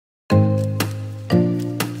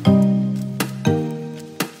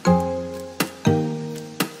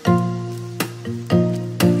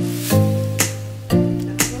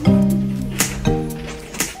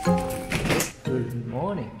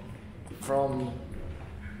from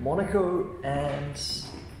Monaco and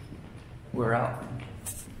we're out.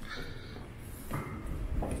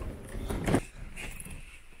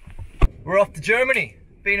 We're off to Germany.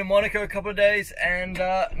 Been in Monaco a couple of days and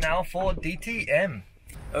now for DTM.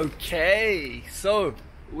 Okay, so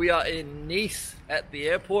we are in Nice at the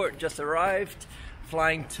airport, just arrived.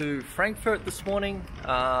 Flying to Frankfurt this morning,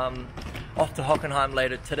 off to Hockenheim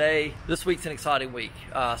later today. This week's an exciting week.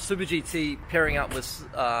 Super GT pairing up with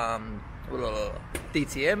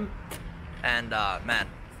DTM, and man,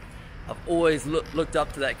 I've always looked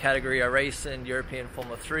up to that category. I raced in European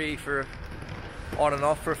Formula 3 for on and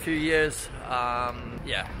off for a few years.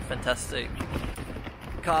 Yeah, fantastic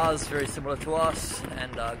cars, very similar to us,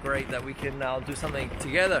 and great that we can now do something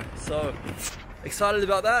together. So excited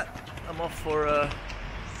about that. I'm off for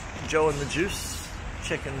Joe and the Juice,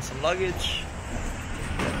 checking some luggage,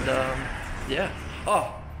 and yeah.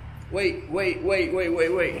 Oh, wait. I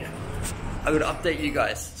gotta update you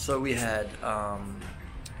guys. So we had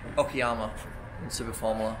Okayama in Super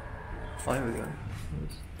Formula. Oh, here we go.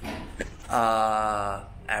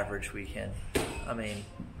 Average weekend. I mean,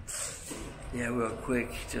 yeah, we were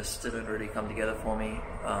quick, just didn't really come together for me.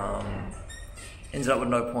 Ended up with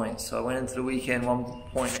no points, so I went into the weekend 1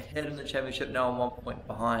 point ahead in the championship, now I'm 1 point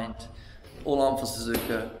behind. All on for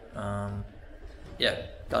Suzuka. Yeah,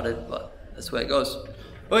 gutted, but that's where it goes.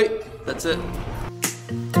 Wait, that's it.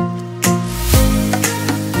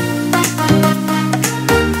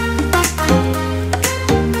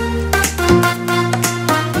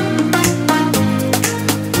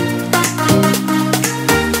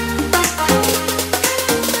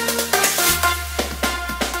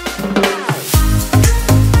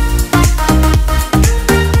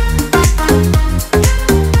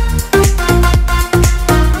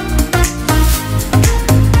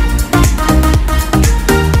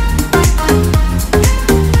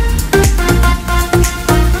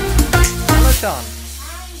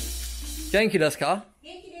 Genki desu ka?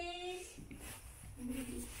 Genki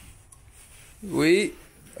desu. We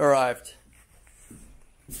arrived.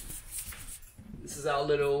 This is our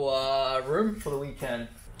little room for the weekend.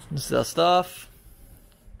 This is our stuff.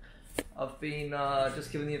 I've been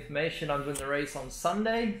just given the information. I'm doing the race on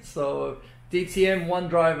Sunday. So DTM, one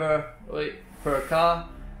driver per car.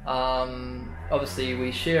 Obviously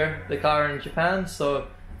we share the car in Japan, so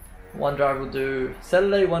one driver will do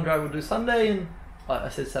Saturday, one driver will do Sunday, and I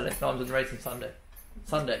said Saturday, no, I'm doing the race on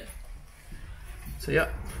Sunday. So yeah,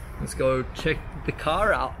 let's go check the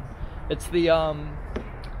car out. It's the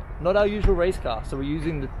not our usual race car, so we're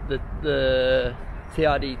using the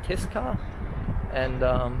TRD test car, and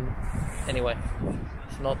anyway,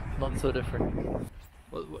 it's not so different.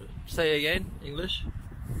 What, say again, English?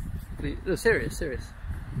 No, serious.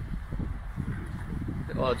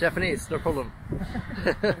 Well, Japanese, no problem.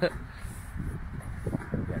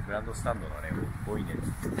 グランドスタンドのね、多いね。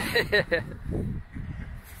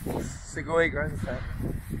すごいグランドスタンド。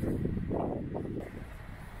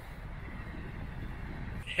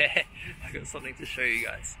I got something to show you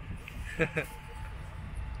guys.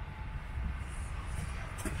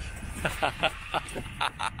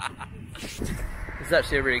 This is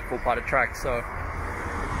actually a really cool part of track. So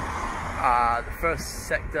the first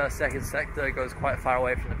sector, second sector goes quite far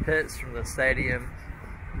away from the pits, from the stadium.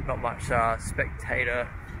 Not much spectator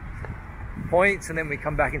points, and then we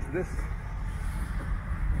come back into this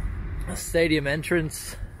stadium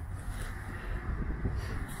entrance,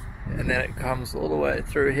 and then it comes all the way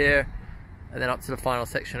through here, and then up to the final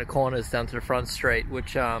section of corners down to the front straight,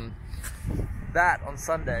 which that on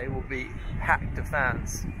Sunday will be packed to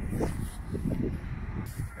fans.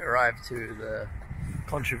 We arrived to the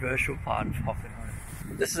controversial part of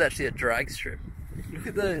Hockenheim. This is actually a drag strip. Look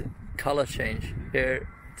at the color change here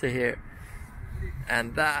to here,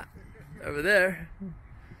 and that over there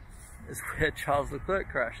is where Charles Leclerc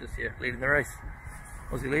crashed this year, leading the race.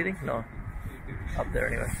 Was he leading? No. Up there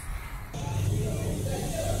anyway.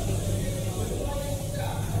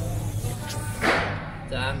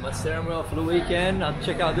 Damn, my steering wheel for the weekend. I'll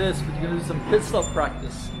check out this, we're gonna do some pit stop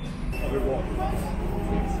practice.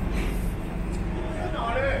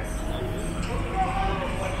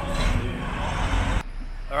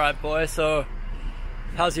 Alright boys, so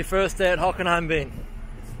how's your first day at Hockenheim been?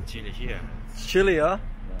 Chilly here. It's chilly, huh?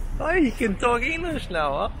 Oh, you can talk English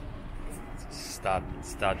now, huh?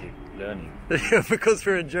 Started learning. Because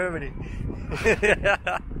we're in Germany. Yeah,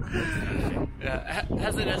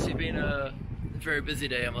 hasn't actually been a very busy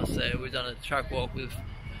day, I must say. We've done a track walk with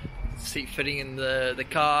seat fitting in the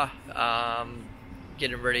car,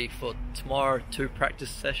 getting ready for tomorrow, 2 practice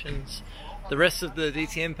sessions. The rest of the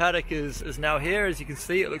DTM paddock is now here. As you can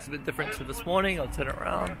see, it looks a bit different to this morning. I'll turn it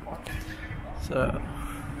around. So,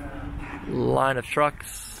 line of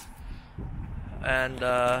trucks, and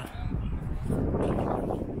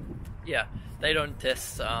yeah, they don't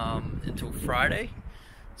test until Friday.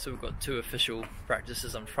 So we've got 2 official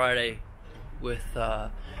practices on Friday with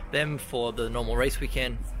them for the normal race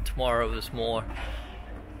weekend. Tomorrow is more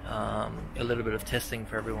a little bit of testing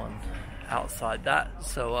for everyone outside that.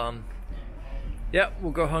 So yeah,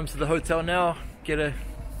 we'll go home to the hotel now, get a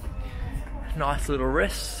nice little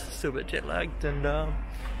rest, still a bit jet lagged, and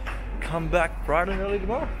come back bright and early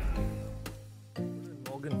tomorrow.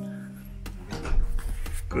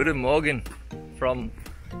 Good morning from,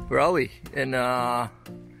 where are we? In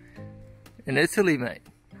Italy, mate.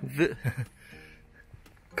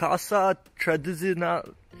 Casa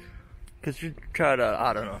Tradizionale, because you try to,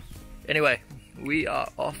 I don't know. Anyway, we are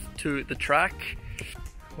off to the track.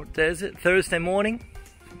 What day is it? Thursday morning.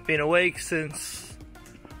 Been awake since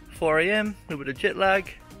 4 AM, a little bit of jet lag.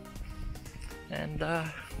 And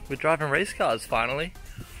we're driving race cars finally.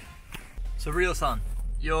 So Rio-san,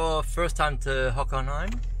 your first time to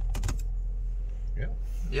Hockenheim? Yeah.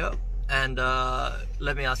 Yep. And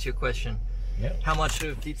let me ask you a question. Yeah. How much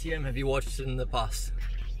of DTM have you watched in the past?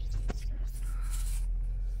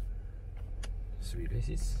 3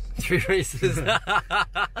 races. 3 races. Well,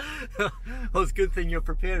 it's a good thing you're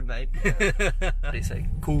prepared, mate. What do you say?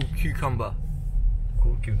 Cool cucumber.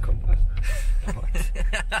 Cool cucumber.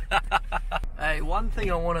 Hey, one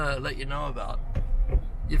thing I want to let you know about.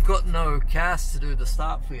 You've got no Cass to do the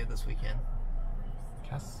start for you this weekend.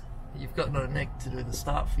 Cass? You've got no Nick to do the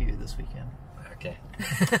start for you this weekend. Okay.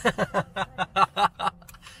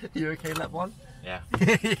 You okay, lap 1? Yeah.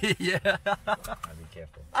 Yeah. I'll be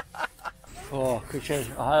careful. Oh, quick change.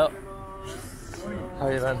 Hi. How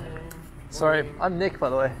are you, man? Sorry, I'm Nick, by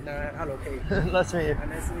the way. No, hello, Kate. Nice to meet you.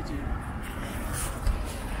 Nice to meet you.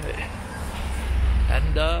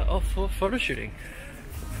 And off for photo shooting.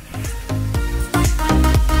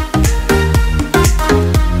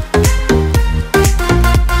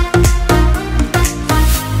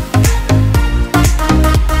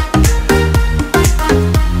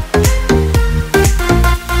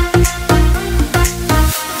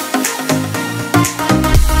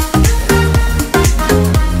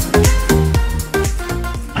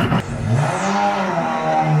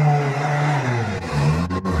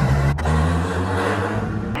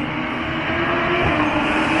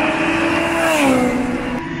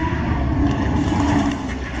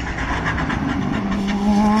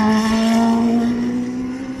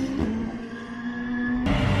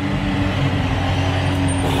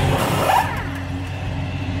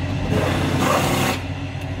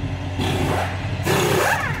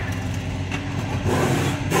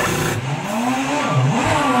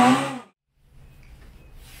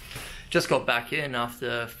 Just got back in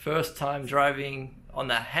after first time driving on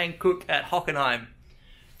the Hankook at Hockenheim.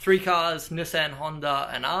 3 cars, Nissan, Honda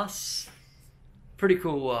and us. Pretty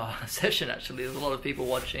cool session actually. There's a lot of people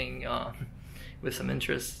watching with some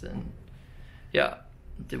interest, and yeah,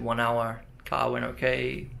 did 1 hour. Car went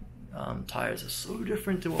okay. Tires are so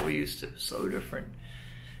different to what we're used to, so different.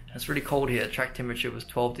 And it's really cold here. Track temperature was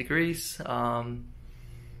 12 degrees.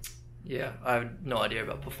 Yeah, I have no idea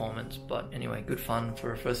about performance, but anyway, good fun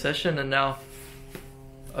for a first session. And now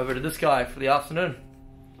over to this guy for the afternoon.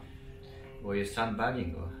 Will you stand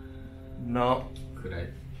burning or No.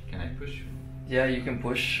 can I push? Yeah, you can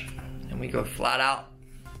push, and we go flat out.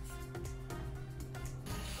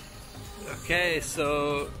 Okay,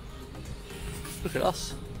 so look at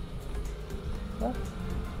us. What?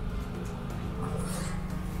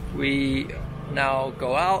 We now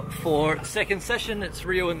go out for second session. It's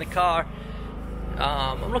Rio in the car.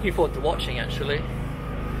 I'm looking forward to watching actually.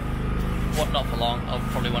 Well, not for long. I'll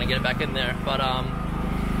probably want to get it back in there, but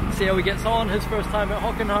see how he gets on. His first time at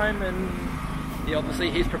Hockenheim, and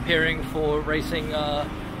obviously he's preparing for racing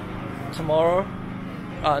tomorrow.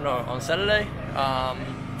 No, on Saturday.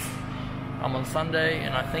 I'm on Sunday,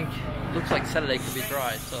 and I think it looks like Saturday could be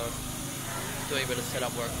dry, so doing a bit of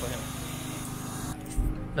setup work for him.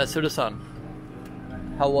 Matsuda-san,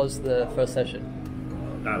 how was the first session?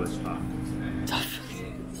 That was fun. Tough.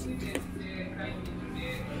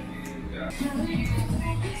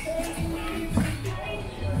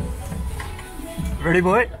 Ready,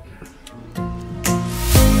 boy?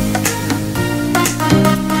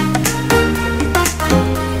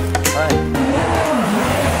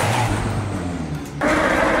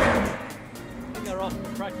 They're off to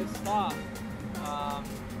practice start.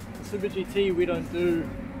 Super GT, we don't do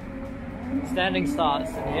standing starts,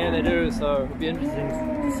 and here they do, so it'll be interesting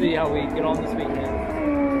to see how we get on this weekend.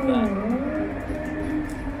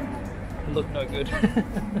 Look no good.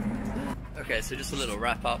 Okay, so just a little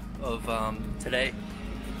wrap up of today.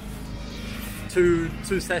 Two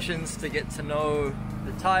sessions to get to know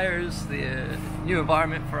the tires, the new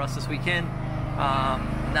environment for us this weekend.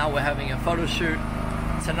 Now we're having a photo shoot.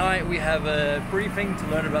 Tonight we have a briefing to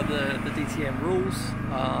learn about the DTM rules.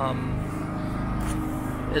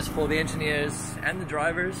 It's for the engineers and the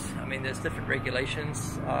drivers. I mean, there's different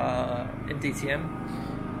regulations in DTM.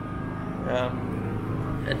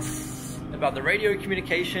 It's about the radio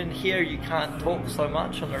communication. Here you can't talk so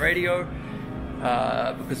much on the radio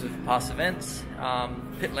because of past events.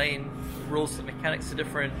 Pit lane rules for mechanics are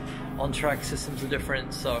different, on-track systems are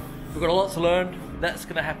different, so we've got a lot to learn. That's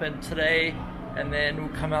going to happen today, and then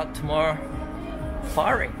we'll come out tomorrow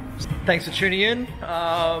firing. Thanks for tuning in.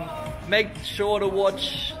 Make sure to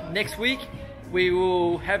watch next week. We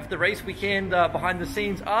will have the race weekend behind the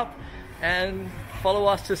scenes up, and follow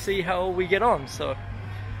us to see how we get on. So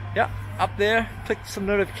yeah, up there, click some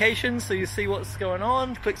notifications so you see what's going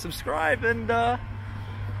on, click subscribe, and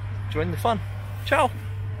join the fun. Ciao.